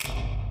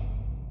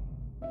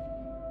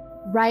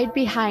right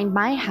behind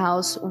my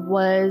house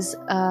was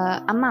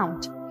a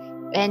mount,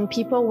 and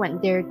people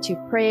went there to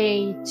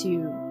pray, to,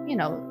 you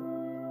know,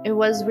 it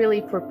was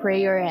really for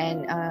prayer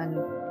and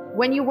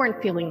when you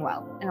weren't feeling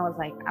well. And I was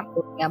like, I'm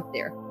going up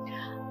there.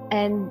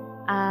 And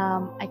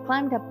I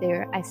climbed up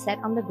there. I sat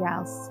on the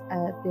grass.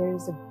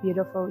 There's a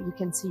beautiful, you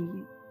can see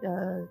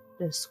the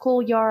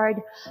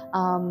schoolyard.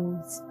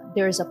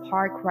 There's a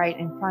park right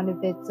in front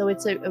of it. So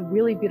it's a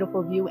really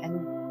beautiful view.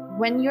 And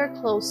when you're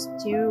close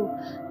to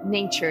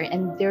nature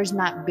and there's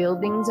not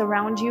buildings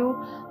around you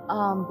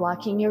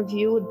blocking your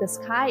view, the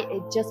sky,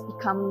 it just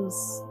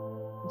becomes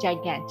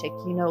gigantic,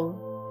 you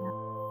know.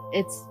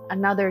 It's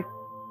another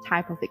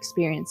type of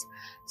experience.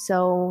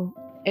 So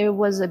it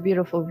was a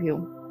beautiful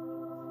view.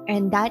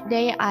 And that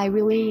day I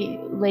really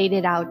laid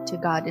it out to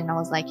God, and I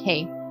was like,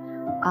 hey,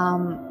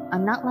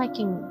 I'm not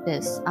liking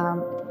this.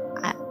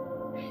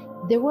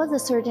 There was a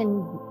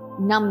certain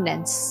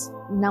numbness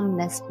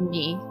in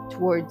me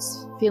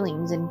towards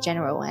feelings in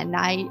general, and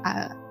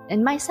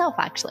in myself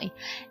actually,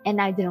 and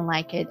I didn't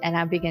like it. And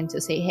I began to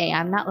say, hey,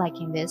 I'm not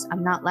liking this.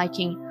 I'm not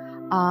liking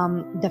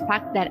the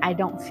fact that I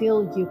don't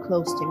feel you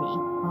close to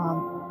me.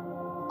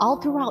 All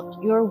throughout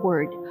your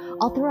word,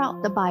 all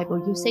throughout the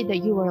Bible, you say that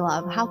you are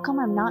love. How come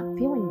I'm not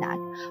feeling that?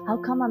 How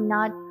come I'm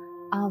not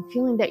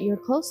feeling that you're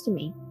close to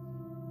me?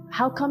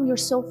 How come you're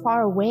so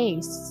far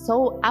away,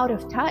 so out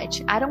of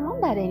touch? I don't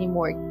want that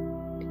anymore.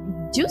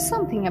 Do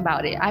something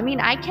about it. I mean,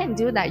 I can't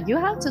do that. You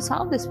have to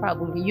solve this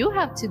problem. You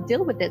have to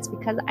deal with this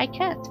because I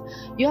can't.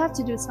 You have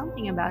to do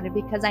something about it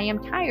because I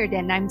am tired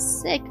and I'm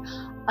sick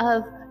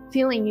of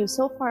feeling you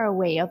so far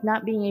away, of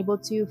not being able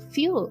to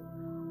feel,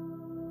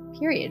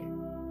 period.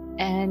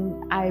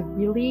 And I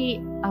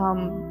really,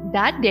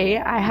 that day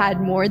I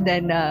had more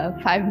than a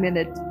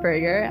 5-minute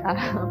prayer.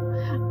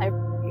 I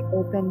really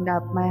opened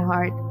up my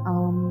heart,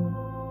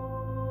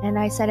 and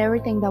I said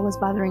everything that was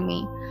bothering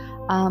me.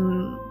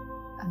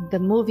 The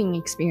moving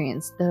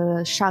experience,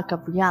 the shock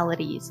of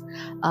realities,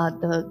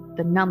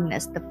 the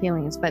numbness, the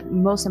feelings, but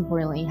most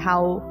importantly,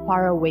 how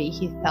far away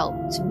he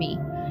felt to me.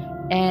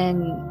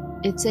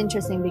 And it's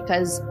interesting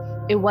because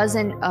it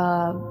wasn't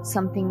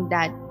something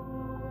that,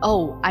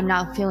 oh, I'm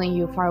not feeling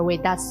you far away.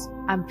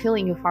 I'm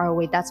feeling you far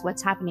away. That's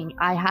what's happening.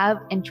 I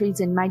have entries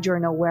in my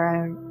journal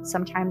where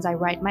sometimes I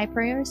write my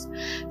prayers.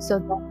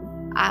 So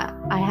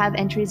I have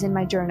entries in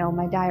my journal,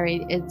 my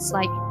diary. It's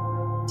like,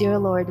 dear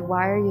Lord,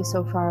 why are you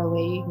so far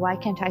away? Why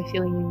can't I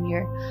feel you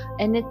near?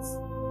 And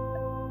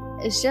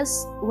it's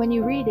just, when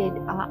you read it,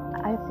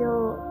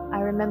 I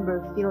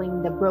remember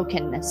feeling the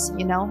brokenness,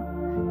 you know?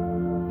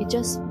 It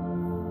just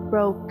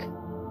broken,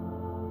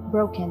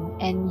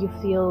 and you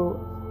feel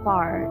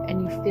far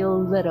and you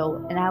feel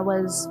little. And I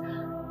was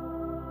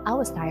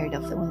tired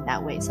of feeling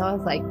that way. So I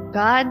was like,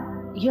 God,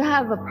 you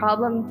have a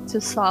problem to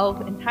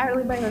solve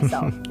entirely by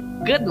yourself.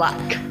 Good luck.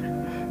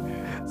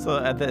 So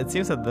it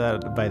seems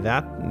that by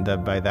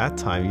that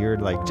time you're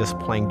like just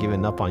plain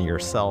giving up on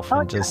yourself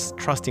and just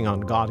trusting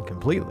on God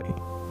completely.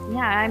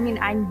 Yeah, I mean,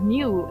 I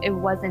knew it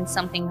wasn't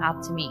something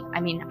up to me.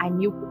 I mean, I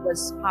knew it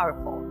was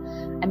powerful.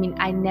 I mean,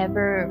 I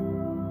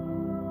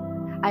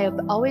have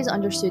always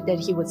understood that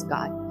he was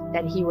God,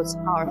 that he was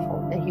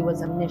powerful, that he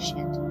was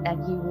omniscient,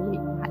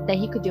 that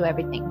he could do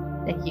everything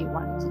that he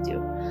wanted to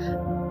do.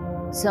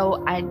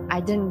 So I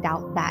didn't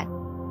doubt that,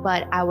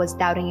 but I was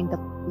doubting in the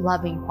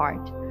loving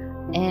part.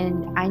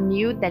 And I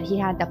knew that he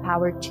had the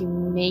power to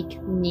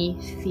make me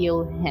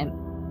feel him.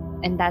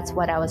 And that's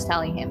what I was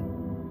telling him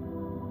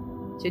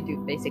to do,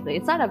 basically.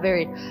 It's not a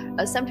very,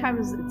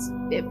 sometimes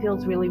it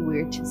feels really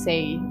weird to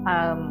say,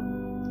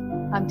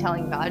 I'm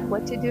telling God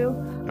what to do,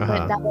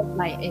 but that was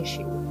my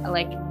issue.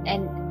 Like,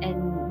 and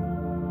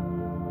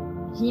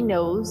he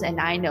knows, and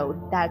I know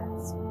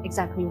that's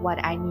exactly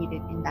what I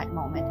needed in that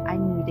moment. I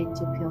needed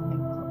to feel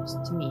him close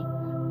to me,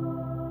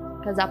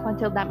 because up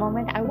until that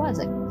moment I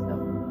wasn't.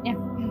 So yeah,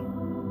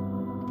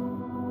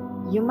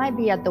 you might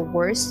be at the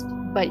worst,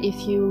 but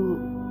if you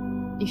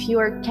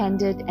are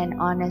candid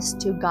and honest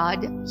to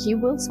God, he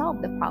will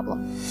solve the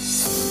problem.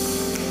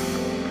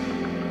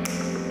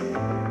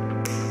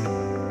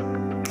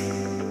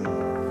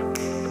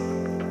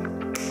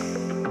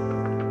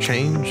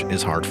 Change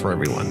is hard for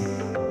everyone,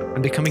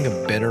 and becoming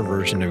a better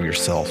version of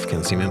yourself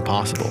can seem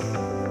impossible.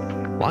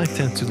 Life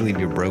tends to leave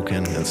you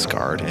broken and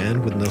scarred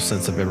and with no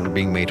sense of ever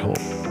being made whole.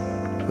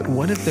 But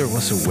what if there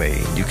was a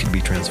way you could be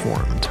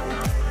transformed?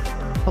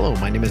 Hello,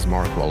 my name is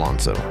Marco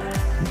Alonso.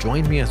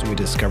 Join me as we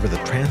discover the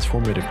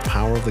transformative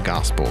power of the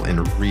gospel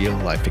in real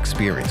life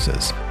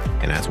experiences,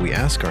 and as we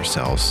ask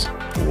ourselves,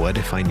 what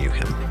if I knew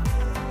him?